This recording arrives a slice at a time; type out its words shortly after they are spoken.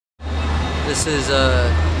This is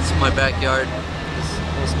my backyard.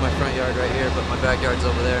 This is my front yard right here, but my backyard's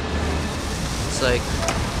over there. It's like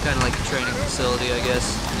kind of like a training facility, I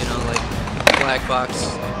guess. You know, like black box,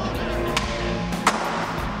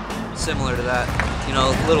 similar to that. You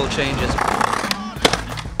know, little changes.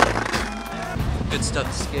 Good stuff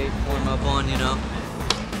to skate, warm up on. You know.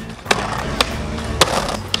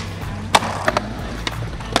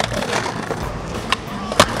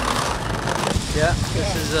 Yeah,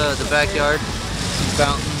 this is the backyard. Some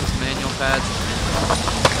fountains, manual pads,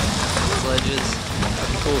 ledges,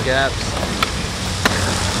 cool gaps.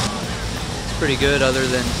 It's pretty good other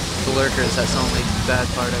than the lurkers. That's the only bad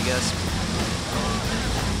part, I guess.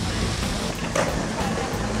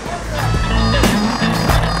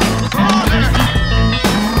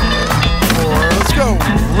 Let's go.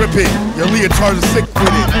 Rip it. Your leotard is sick with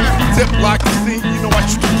it. Zip lock the scene, you know I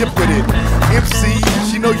should skip with it. MC,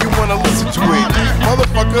 she know you wanna listen to it.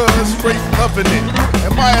 Motherfucker, straight loving it.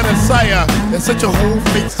 Am I an Messiah? That's such a whole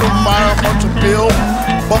face on fire, a bunch of bill.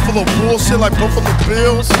 Buffalo bullshit like Buffalo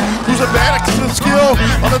Bills. Who's a bad action skill?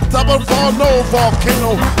 On the top of all no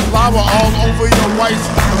volcano. Lava all over your whites.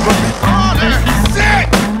 Sick!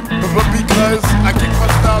 But because I get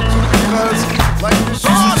cussed out too, because like you should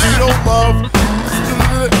show love.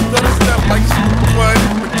 Understand like Bud,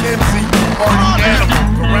 McKenzie, Marty, Animal,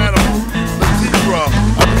 Garanimal, the Zebra,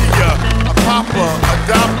 Amiga, a Papa, a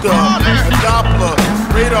Doppler,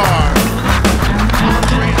 Radar.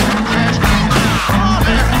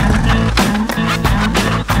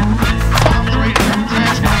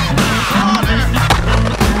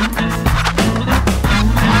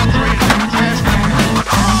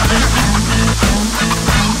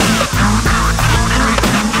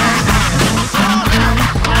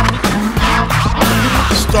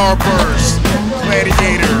 Starburst,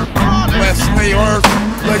 Gladiator, West Bay Earth,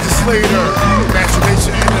 Legislator,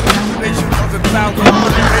 Masturbation and the nation of the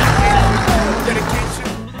thousand.